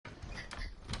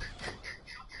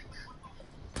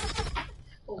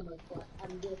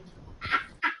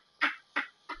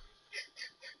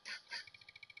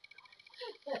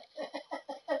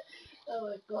Oh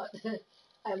my god,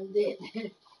 I'm dead.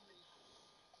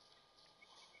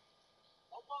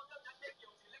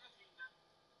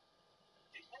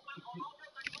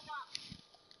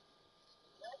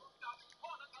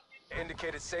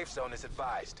 Indicated safe zone is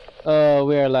advised. Oh,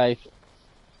 we're alive.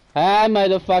 Hi,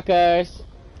 motherfuckers.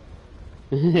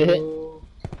 Oh,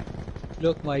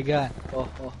 look my gun. Oh.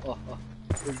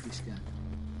 Look this gun.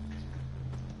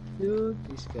 Look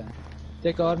this gun.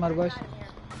 Take armor, boys.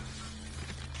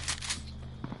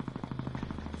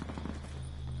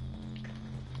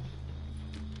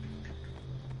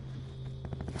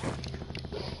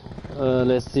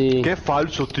 Let's see. Qué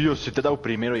falso, tío. Si te he dado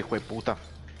primero, hijo de puta.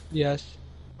 Yes.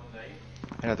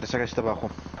 En la 3 que está abajo.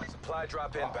 Supply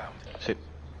drop inbound. Sí.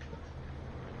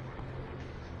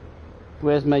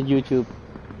 Where's my YouTube?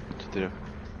 Sí, tío.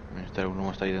 Está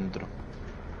uno está ahí dentro.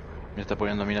 Me está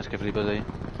poniendo minas que flipas de ahí.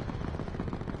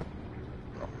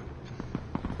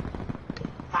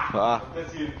 Ah. No te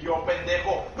sirvió,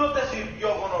 pendejo. No te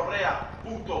sirvió, gonorrea,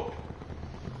 puto.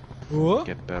 Oh?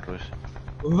 Qué perro es.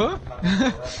 Oh?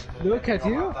 Look at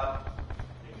you.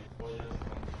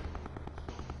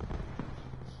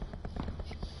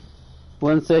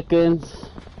 1 second.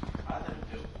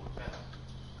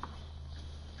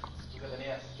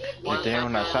 Y tienen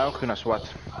una SAUG y una SWAT.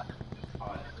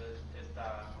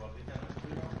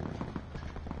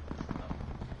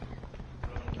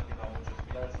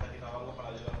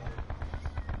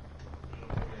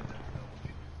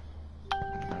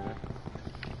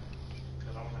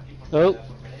 Oh.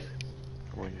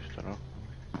 Uy, esto no.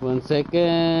 1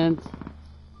 second.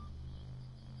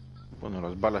 Bueno,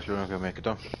 las balas es lo único que me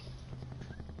quitó.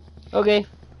 Okay.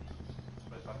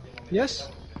 Yes.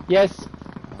 Yes.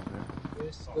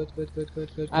 Yes. Good.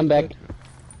 I'm back.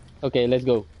 Okay, let's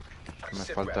go. Me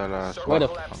falta la SWAT.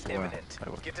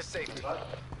 What Get to safety.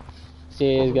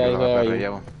 Cheers, guys. How are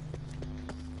you?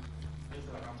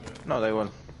 No, da igual.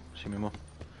 Sí mismo.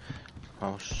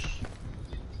 Vamos.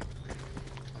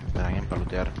 Me dan bien para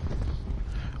lootear.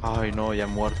 Ay, no, ya he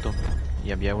muerto.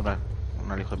 Y había una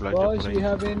hijo de Blackout Boys, por we ahí.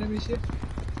 have enemies here.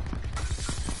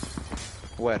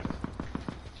 Where?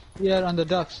 Here on the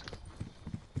docks.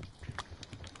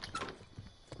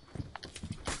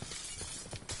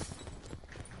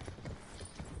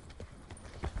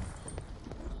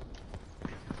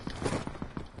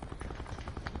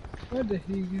 Where the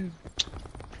hell you?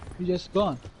 You just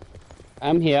gone.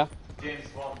 I'm here.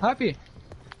 Happy?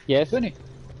 Yes. Tony.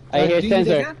 I hear do you need a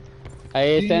sensor. gun? I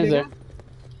hear Do you need a sensor. gun?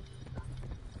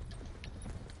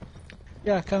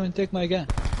 Yeah, come and take my gun.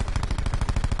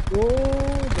 Oh,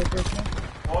 that was one.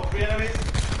 All three enemies.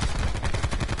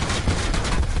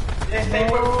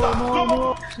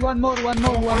 No. One more.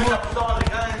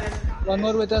 One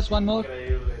more with us, one more.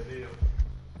 Increíble, tío.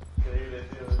 Increíble,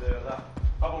 tío, de verdad.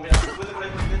 Vamos, mira, puede por ahí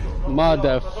por dentro.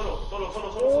 Mother.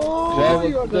 Oh,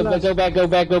 you are the last. Go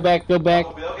back.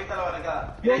 Cuidado que está la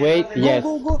barricada. Wait, yes.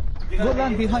 Go. Go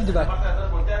land behind the back. Parte de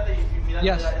atrás, volteate y mirate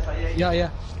Yes. ahí.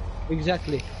 Yeah.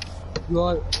 Exactly. You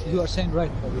are saying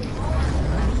right, Fabian.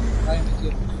 I am with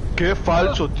you. Qué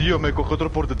falso, tío. Me coge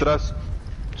otro por detrás.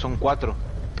 Son 4.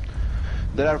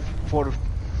 There are 4.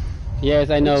 Yes,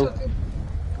 I know.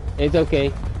 It's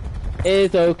okay.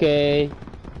 It's okay.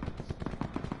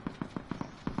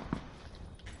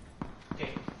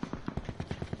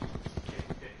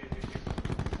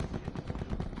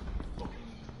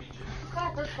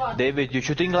 David, you're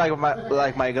shooting like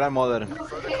my grandmother.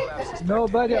 No,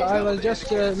 buddy, I was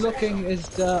just looking.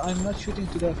 I'm not shooting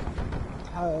to the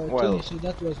Well, Tony, so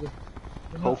that was it.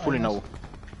 Hopefully no.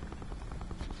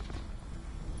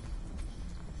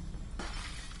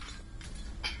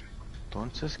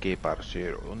 Entonces, ¿qué,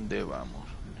 parcero? ¿Dónde vamos?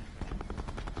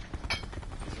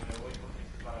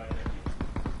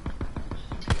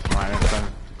 Vale, están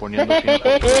poniendo 5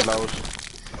 por todos lados.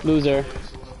 Loser.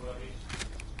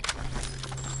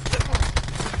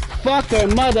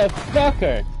 Fucker,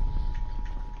 motherfucker.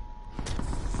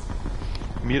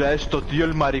 Mira esto, tío,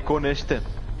 el maricón este.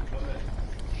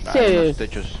 Sí. En los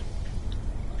techos.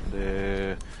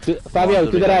 De... Fabio,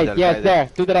 to the right. Yes, there,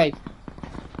 to the right.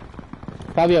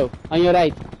 Fabio, on your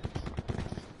right.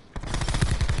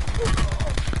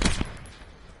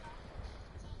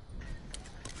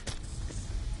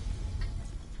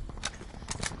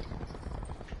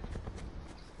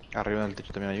 Arriba del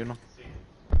techo también hay uno.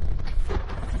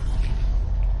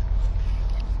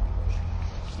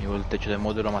 Llevo el techo de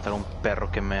módulo a matar a un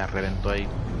perro que me reventó ahí.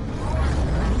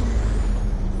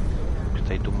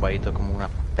 Está ahí tumbadito como una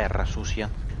perra sucia.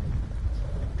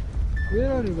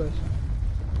 Where are you guys?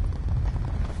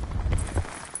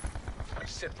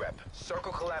 sit rep.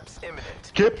 Circle collapse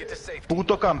imminent. ¡Qué Get to safety.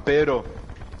 puto campero!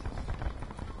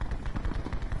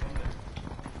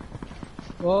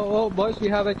 Oh, boys, we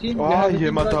have a team. We have a Ay, he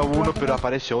team matado a right in uno, front of pero us.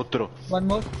 aparece otro. One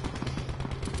more.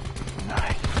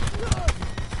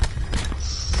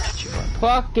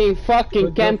 Fucking Good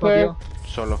job, camper. Fabio.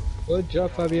 Solo. Good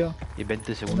job, Fabio. Y 20 I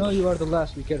know segundos. you are the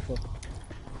last. Be careful.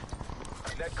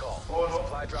 Net call.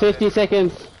 Supply drop 50 in.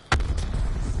 seconds.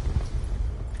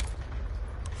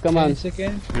 Come 10 on.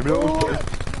 seconds. Yo me gusta.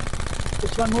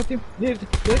 It's one more team. Live.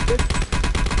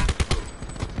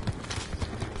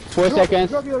 4 seconds.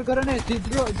 Drop your grenade.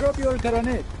 Drop your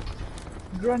grenade.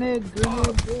 Grenade.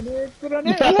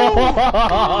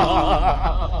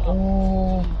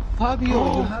 Oh,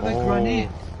 Fabio, you have a grenade.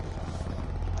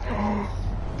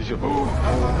 Dice, Come,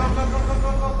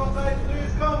 guys,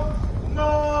 please come!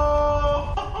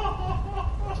 No!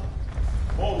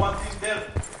 Oh, one team there.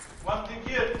 One team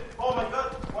here. Oh my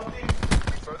god, one team.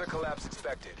 Further collapse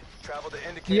expected. Travel to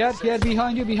indicated Here, safe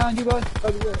zone. behind you, boys.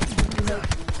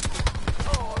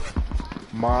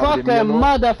 madre Fucker, mía, no. Estoy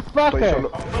motherfucker.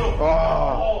 solo.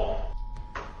 Ah.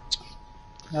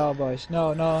 No, boys.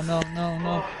 No.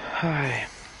 Ay.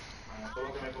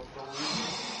 Solo que me costó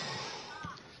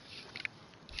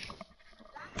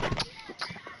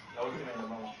la última,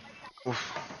 hermano. Uf.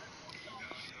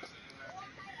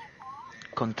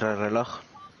 Contra el reloj.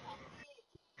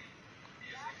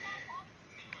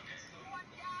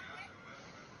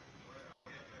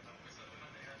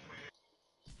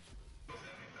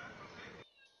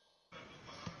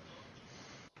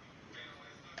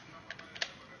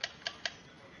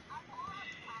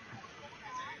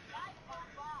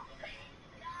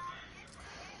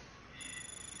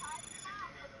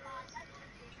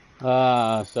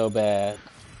 Ah, so bad.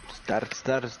 Start.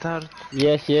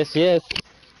 Yes.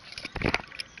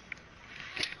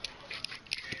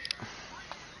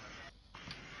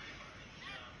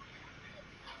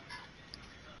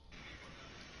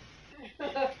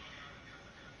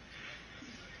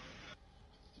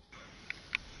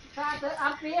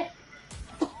 Aapiejjj.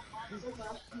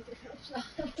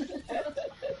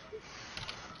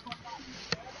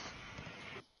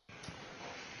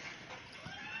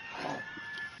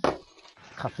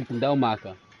 Ga frikandel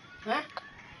maken. Hè?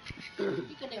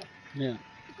 Frikandel. Ja.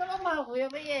 Ik kan allemaal voor je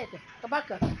mee eten.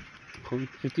 Gebakken. Goed,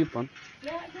 frituur pan.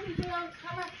 Ja, doe niet meer.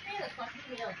 Ga maar verder. Dat mag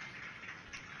niet meer.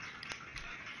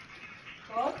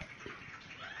 Goed.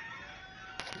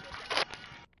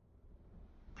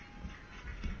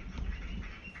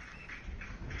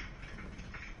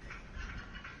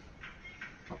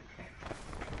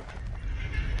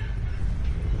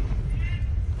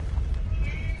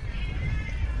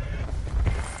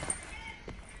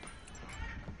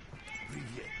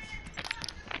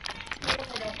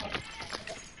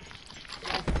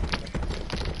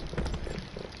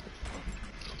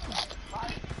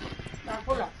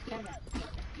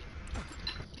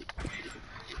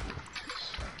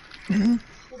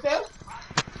 Hoeveel?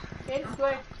 1,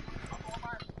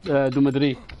 2. Doe maar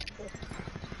 3.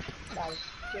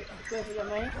 Dai, 2 voor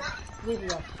mij. 3 voor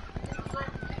jou.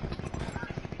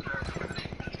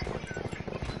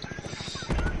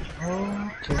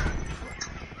 Okay.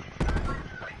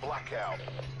 Blackout.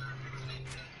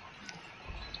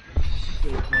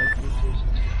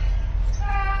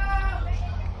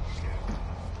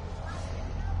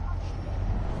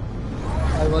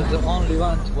 I was the only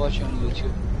one to watch on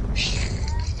YouTube.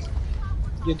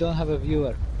 You don't have a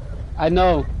viewer. I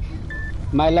know.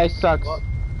 My life sucks. Oh,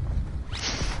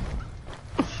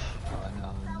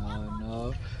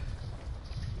 no.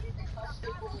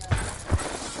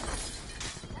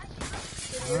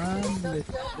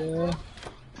 Let's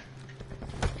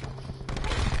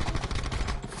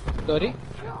Sorry?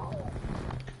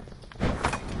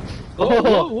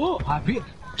 Whoa. Happy.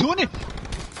 Doing it!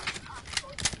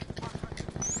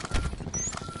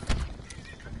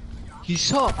 He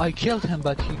saw I killed him,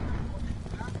 but he...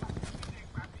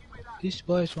 These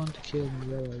boys want to kill me,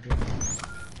 where I don't know.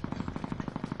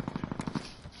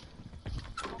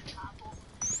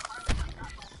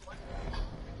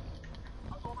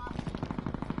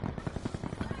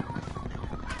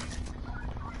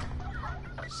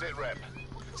 Sit rep.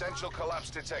 Potential collapse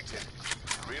detected.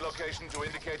 Relocation to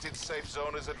indicated safe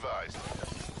zone is advised.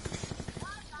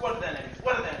 Where are the enemies?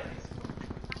 Where are the enemies?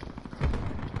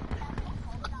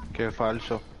 Qué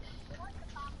falso.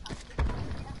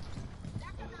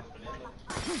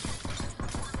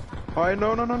 Ay,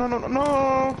 no. No, Ahí,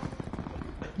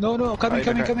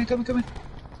 coming.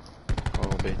 Oh,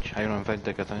 bitch. Hay uno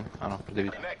enfrente que también. Ah, no,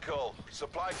 David. Net call.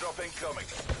 Supply drop incoming.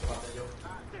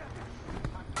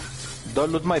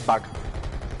 Don't loot my bag.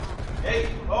 Hey!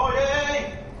 Oh,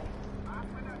 hey!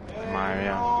 Madre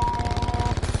mía.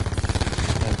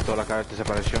 Toda la cabeza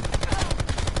desapareció.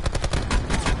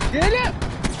 Get him!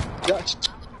 Dutch.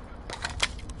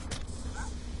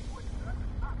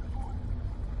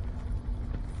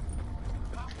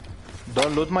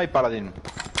 Don't loot my paladin.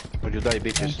 Or you die,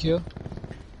 bitches. Thank you.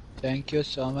 Thank you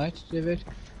so much, David.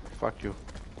 Fuck you.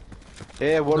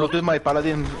 Hey, what looted my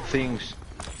paladin things?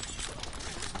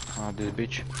 Ah, this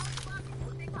bitch.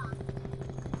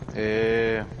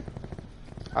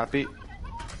 Aapiejjj,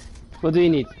 What do you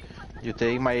need? you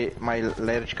take my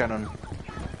large cannon.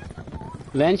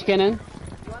 Lance cannon?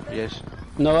 Yes.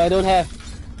 No, I don't have.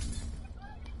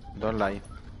 Don't lie.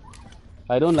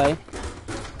 I don't lie.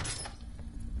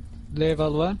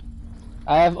 Level 1.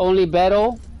 I have only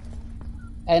battle,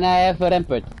 and I have a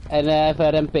rampart, and I have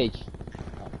a rampage.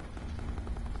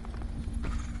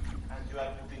 And you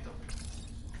are Putito.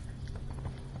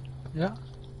 Yeah.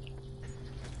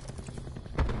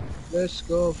 Let's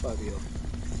go, Fabio.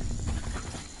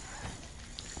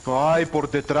 Ay, por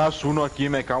detrás uno aquí,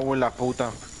 me cago en la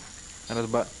puta. Ya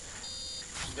nos va.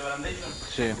 The Brandation.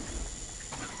 Sí.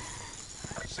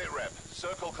 Sit rep.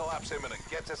 Circle collapse imminent.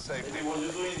 Get to safety. What are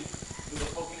you doing with the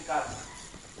fucking car?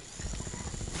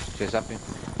 Sí, Aapiejjj.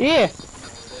 Here!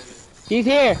 He's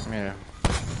here! Mira.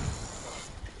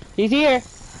 He's here!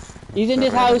 He's in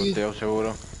this house! Teo,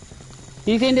 seguro.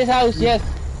 He's in this house, yes!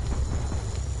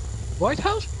 White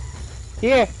House?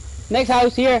 Here! Next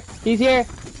house, here! He's here!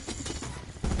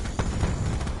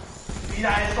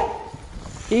 Mira eso.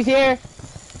 He's here!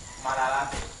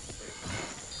 Malalate.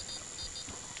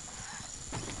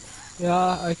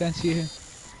 Yeah, I can see him.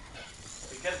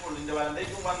 Be careful. In the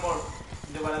Brandation, one more.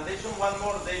 In the Brandation, one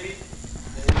more, David.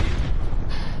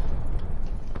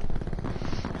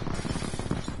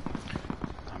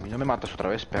 A mí no me matas otra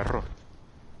vez, perro.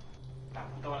 La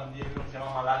puta Brandation se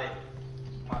llama Malale.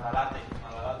 Malalate.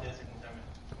 Malalate ese, ¿cómo se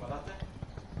llama? ¿Mataste?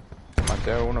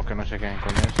 Maté a uno que no sé quién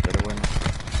coño es, pero bueno.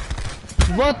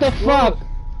 What the fuck?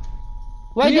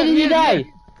 Why Here, didn't he here, die?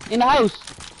 In the house!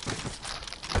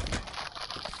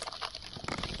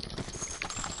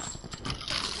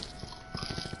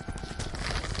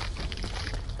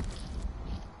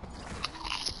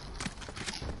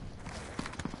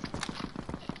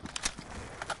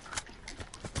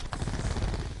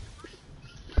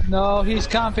 No, he's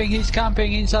camping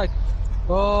inside.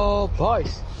 Oh,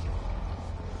 boys.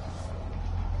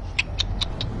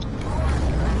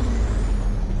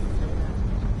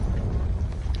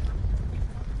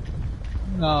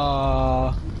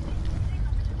 No.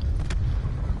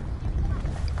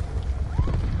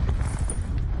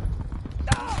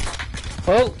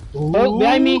 Oh! Oh,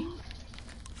 behind me!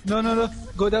 No.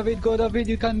 Go, David,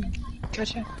 you can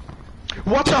catch him.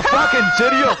 What the fuck, en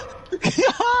serio?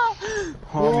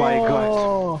 Oh my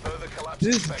god. Further collapse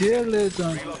This expected. girl is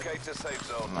on. Relocate to safe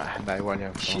zone. Nah, da igual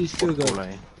ya. She's por too good. culo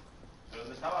ahí. ¿Pero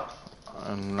dónde estabas?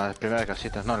 En las primeras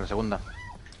casitas, no, en la segunda.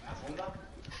 ¿La segunda?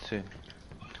 Sí.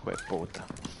 Hijo de puta.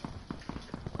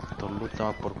 Todo el loot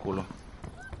va por culo.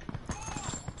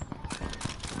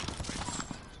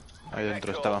 Ahí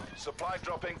dentro Echo. estaba. Supply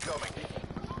drop incoming.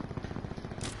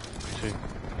 Sí.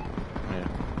 Mira.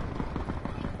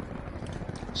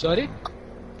 Sorry?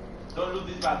 Don't loot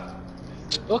this bag.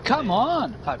 Oh, come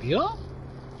on, Fabio.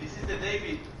 This is the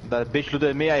David. That bitch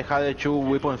looted me, I had a 2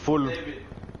 weapon full. David.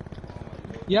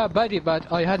 Yeah, buddy,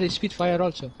 but I had a Spitfire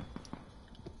also.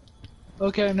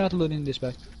 Okay, I'm not looting this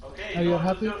back. Okay, Are you no,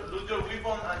 happy? Loot your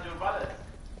weapon and your ballet.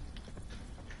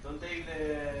 Don't take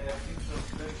the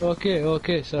things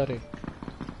Okay, sorry.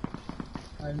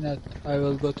 I'm not. I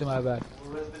will go to my bag.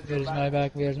 Where's my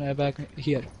bag? Where's my bag?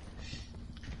 Here.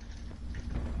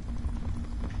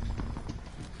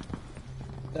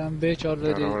 Damn bitch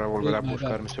already. Pero ahora volverá a took my bag.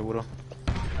 buscarme seguro.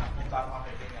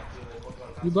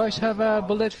 You guys have a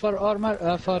bullet for armor,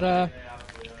 for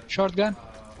shotgun?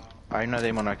 Hay una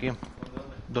demon aquí.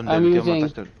 ¿Dónde I'm el tío using-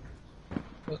 mataste?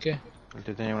 Okay. El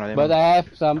tío tenía una demon. But I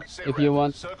have some, Sit if rep. you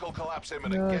want. Circle collapse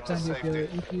imminent. No, Get to thank you.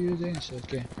 safety. If you use it,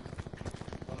 okay.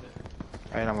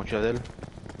 Hay la mochila de él.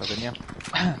 La tenía.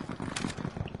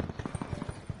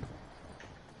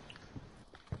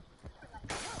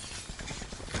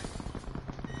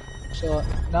 So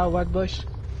now what, boys?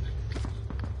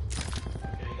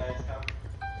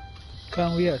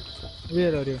 Come here.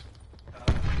 Where are you?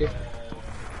 Okay.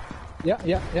 Yeah.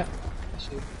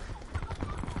 See.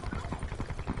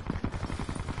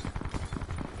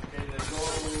 Okay, let's go.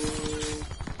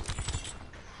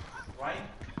 Wine?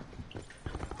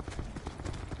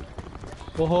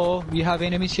 Oh, we have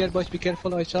enemies here, boys. Be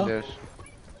careful, I saw. Yes.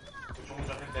 Escucho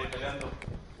mucha gente ahí peleando.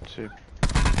 Sí.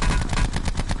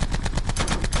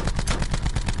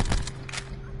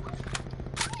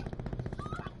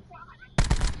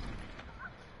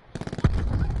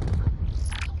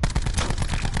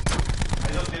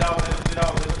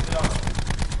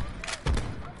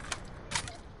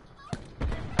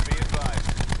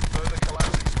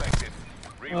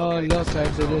 Relocate. look, I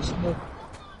did this. Look.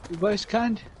 You guys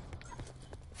can't.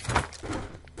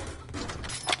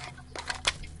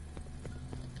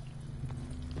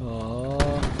 Oh.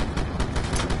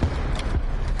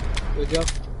 Good job.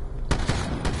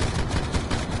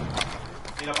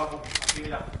 Mira, papu, aquí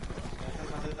mira. En estas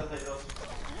casetas hay dos.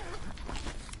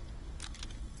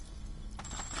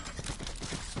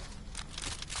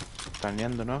 Están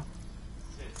yendo, ¿no?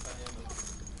 Sí, están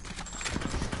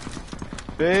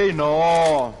yendo. ¡Ey,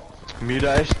 no!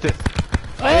 Mira este.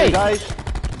 ¡Ey! Guys!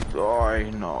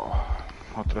 Ay, no.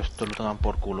 Otro esto lo dan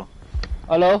por culo.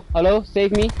 Hello, hello,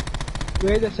 save me.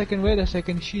 Wait a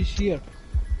second, she's here.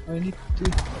 I need to...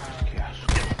 Qué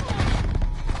asco.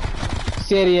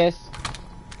 Serious.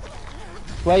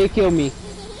 Why you kill me?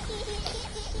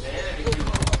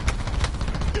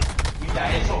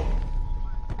 Mira eso.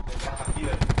 Detrás aquí,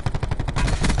 ven.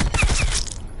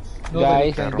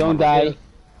 Guys, can don't run. die.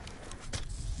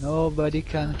 Nobody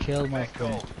can kill my Echo.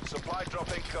 friend. Supply drop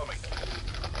incoming.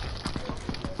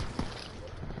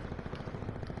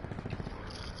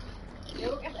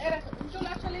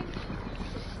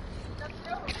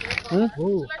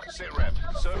 Oh, Sit rep.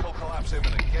 Circle collapse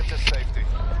imminent. Get to safety.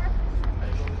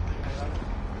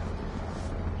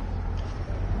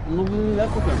 No me da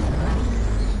porque.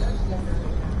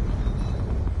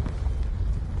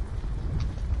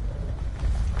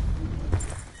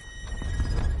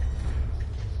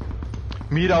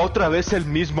 Mira, otra vez el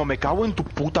mismo. Me cago en tu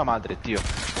puta madre, tío.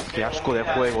 Qué asco de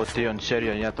juego, tío. En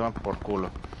serio, ya toman por culo.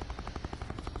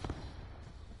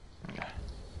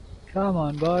 come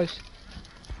on, boys.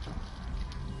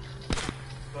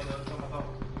 ¿Dónde te han matado?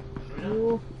 ¿En ruina?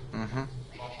 Oh, Ujú.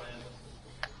 Vamos para allá entonces.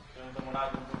 Yo no tengo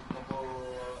nada, no puedo...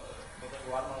 No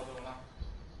tengo arma, no tengo nada.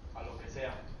 A lo que sea,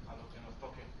 a lo que nos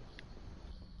toque.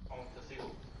 Vamos, te sigo.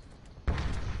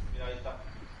 Mira, ahí está.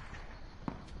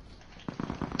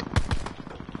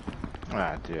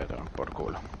 Ah, tío, toman por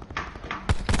culo.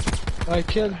 I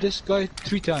killed this guy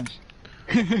 3 times.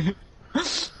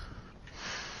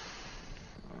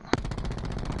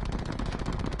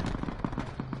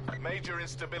 Major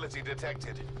instability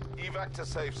detected. Evac to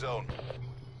safe zone.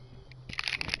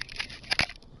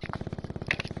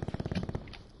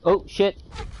 Oh shit.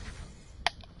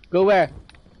 Go where?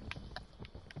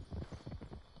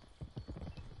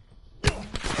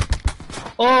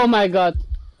 Oh my god.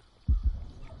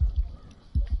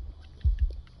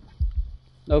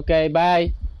 Okay,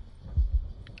 bye.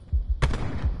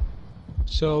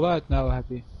 So what now,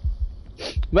 Happy?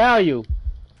 Where are you?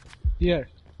 Here.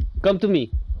 Come to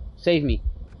me. Save me.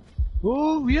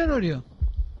 Oh, where are you?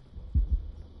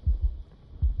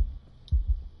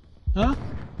 Huh?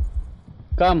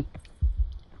 Come.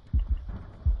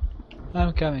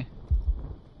 I'm coming.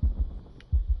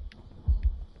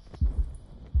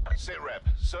 Sit rep.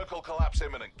 Circle collapse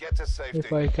imminent. Get to safety.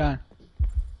 If I can.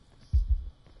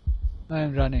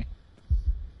 I'm running.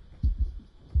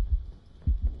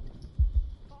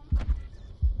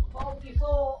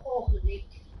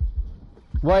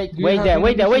 Wait, Do you wait have there,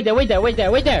 wait there, ammunition? wait there, wait there, wait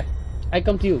there, wait there. I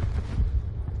come to you.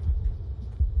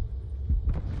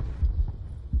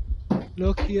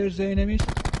 Look, here's the enemies.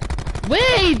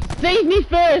 Wait! Save me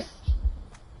first!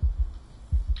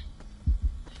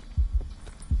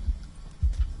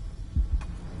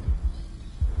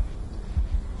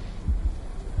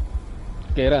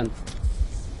 Okay, run.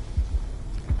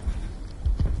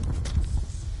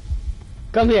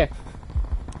 Come here.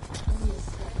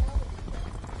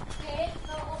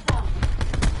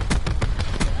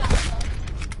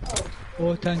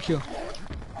 Oh, thank you.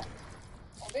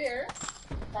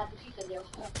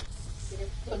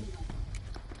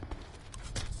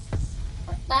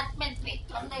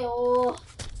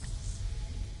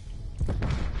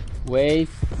 Wait.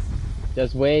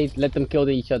 Just wait. Let them kill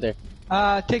each other.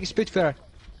 Take Spitfire.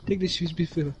 Take this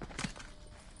Spitfire.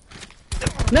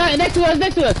 No, next to us,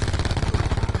 next to us!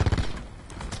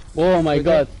 Oh my Okay.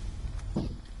 god.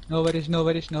 No worries, no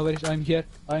worries, no worries. I'm here.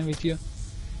 I'm with you.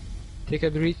 Take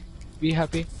a breath. Be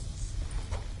happy.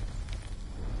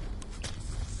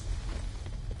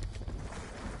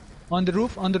 On the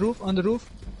roof, on the roof, on the roof.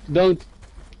 Don't.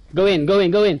 Go in, go in,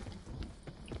 go in.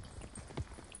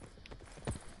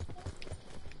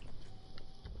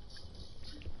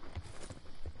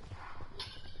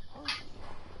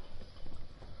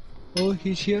 Oh,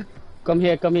 he's here. Come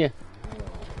here, come here.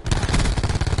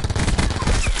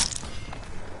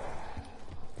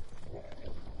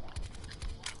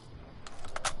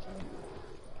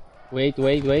 Wait,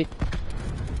 wait, wait.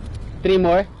 Three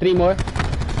more, three more.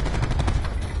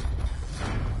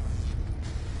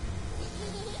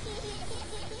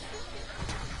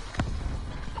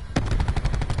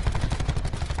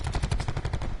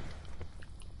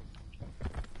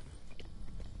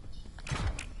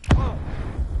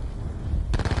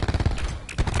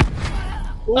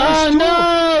 Oh, Oh it's two.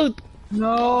 no!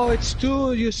 No, it's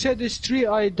 2. You said it's 3.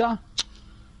 I done.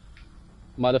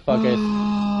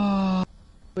 Motherfuckers.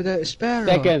 With a sparrow.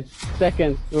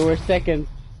 Second. We were second.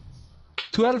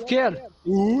 12 kills.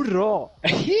 Hoorah!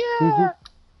 Yeah!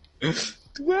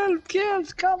 12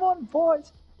 kills. Come on,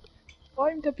 boys.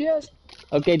 I'm the best.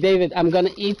 Okay, David, I'm gonna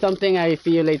eat something. I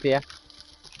see you later, yeah?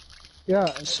 Yeah,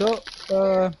 so,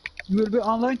 you will be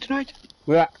online tonight?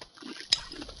 Yeah.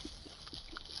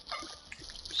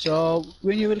 So,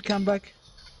 when you will come back?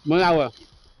 1 hour.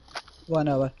 1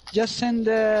 hour. Just send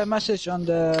a message on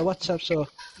the WhatsApp, so...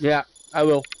 Yeah, I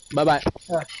will. Bye-bye.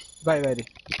 Bye, buddy.